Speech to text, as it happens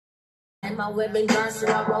And my wedding dress, so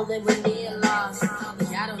I'm rolling with neon-loss.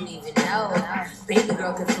 Y'all don't even know. Baby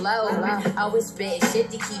girl can flow. Always spit shit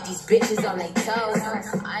to keep these bitches on their toes.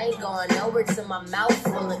 I ain't going nowhere till my mouth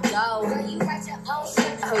full of gold.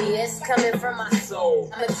 Oh yeah, it's coming from my soul.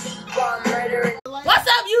 I'ma keep on murdering. What's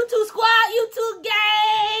up, YouTube squad, YouTube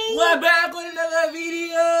gang? We're back with another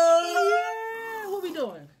video. Yeah. What we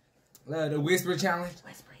doing? The whisper challenge.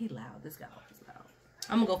 Whisper, he loud. This guy is loud.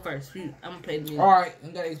 I'm gonna go first. I'm gonna play the music. All right,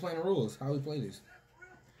 you gotta explain the rules. How we play this?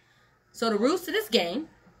 So the rules to this game.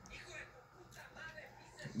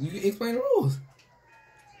 You can explain the rules.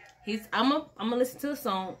 I'm gonna listen to a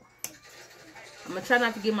song. I'm gonna try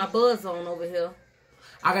not to get my buzz on over here.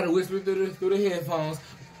 I gotta whisper through the headphones.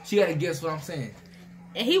 She gotta guess what I'm saying.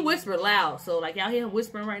 And he whispered loud, so like y'all hear him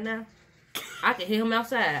whispering right now. I can hear him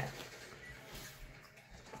outside.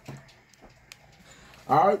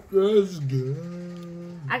 All right, let's go.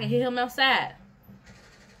 I can hear him outside.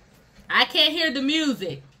 I can't hear the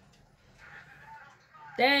music.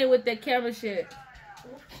 Dang with that camera shit.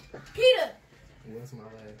 Peter. What's my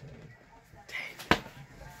last name?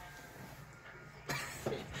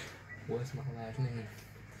 What's my last name?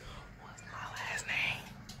 What's my last name?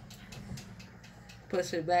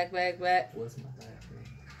 Push it back. What's my last name?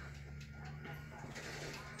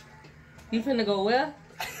 You finna go where?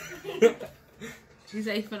 She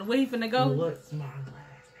said where he finna go? What's my last name?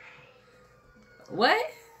 What?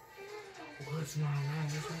 What's my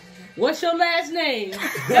last name? What's your last name?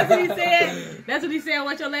 That's what he said? That's what he said,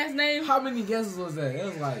 what's your last name? How many guesses was that? It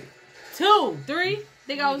was like 2, 3?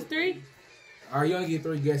 Think I was 3? Alright, you only get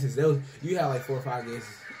 3 guesses. You had like 4 or 5 guesses.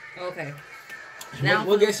 Okay. Now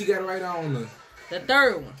What guess you got right on the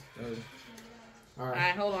third one. Alright.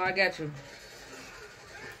 Alright, hold on, I got you.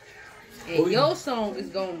 And your song is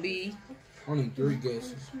gonna be only 3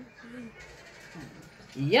 guesses.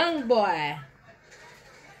 Young Boy.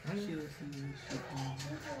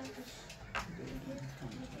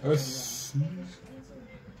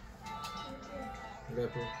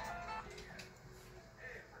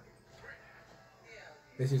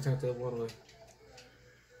 This is turned up all the way.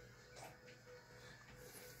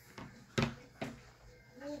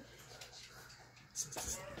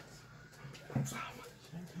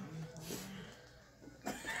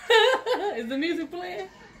 Is the music playing?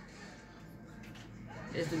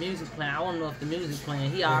 Is the music playing? I want to know if the music's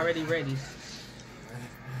playing. He already ready.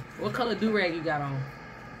 What color do-rag you got on?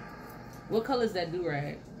 What color is that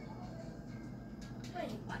do-rag? Wait,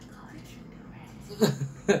 what color is your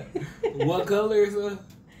do-rag? What color is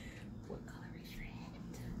What color is your hat?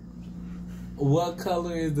 What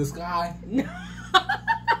color is the sky? No.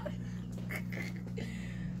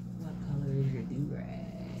 What color is your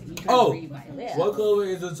do-rag? You trying to read my lips. What color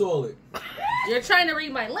is the toilet? You're trying to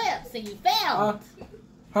read my lips and you failed.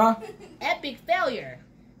 Huh? Epic failure.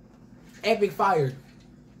 Epic fire.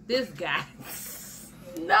 This guy.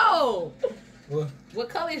 No. What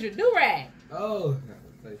color is your do-rag? Oh.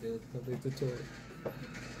 The toilet.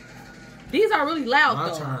 These are really loud My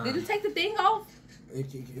though. turn. Did you take the thing off? It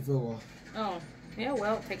fell off. Oh. Yeah,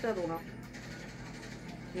 well, take the other one off.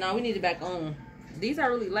 No, we need it back on. These are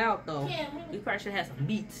really loud though. We probably should have some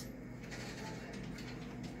beats.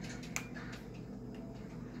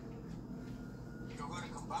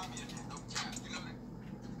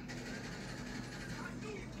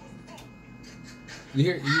 You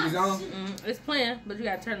hear it's on? It's playing, but you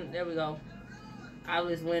gotta turn it. There we go. I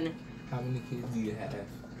was winning. How many kids do you have?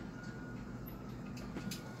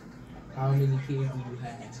 How many kids do you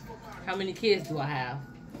have? How many kids do I have?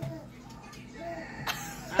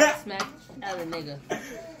 I smacked the other nigga.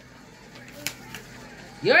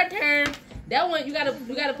 Your turn. That one you gotta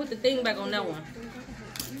put the thing back on that one.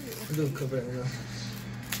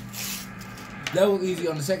 That was easy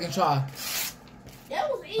on the second try. That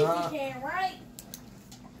was easy, Ken, right?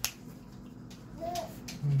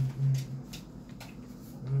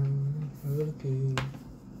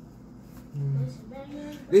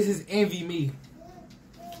 This is Envy Me.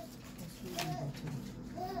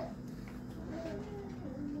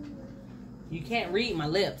 You can't read my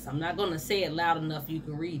lips. I'm not gonna say it loud enough you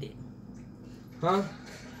can read it. Huh?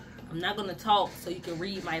 I'm not gonna talk so you can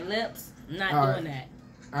read my lips. I'm not doing that.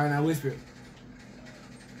 Alright, now whisper.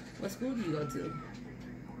 What school do you go to?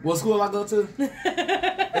 What school I go to?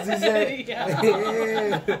 That's what you said?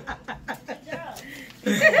 Yeah.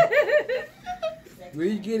 Where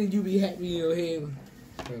you getting you be happy in your head?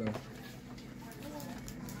 Hold on.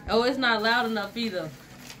 Oh, it's not loud enough either.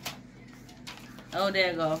 Oh,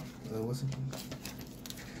 there you go. What's it?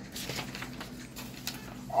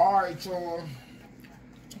 Alright, y'all.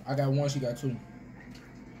 I got 1, she got 2.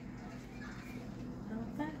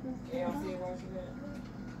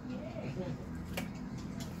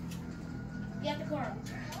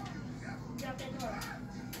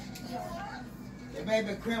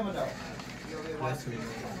 baby criminal. What's your name?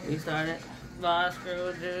 We started. Boss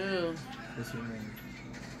girl do. What's your name?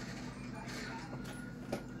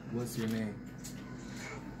 What's your name?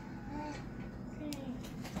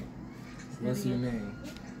 What's your name?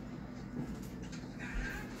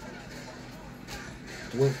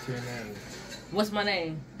 What's your name? What's my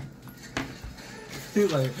name?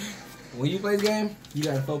 Dude, like, when you play this game, you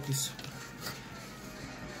gotta focus.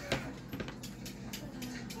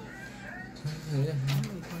 Yeah.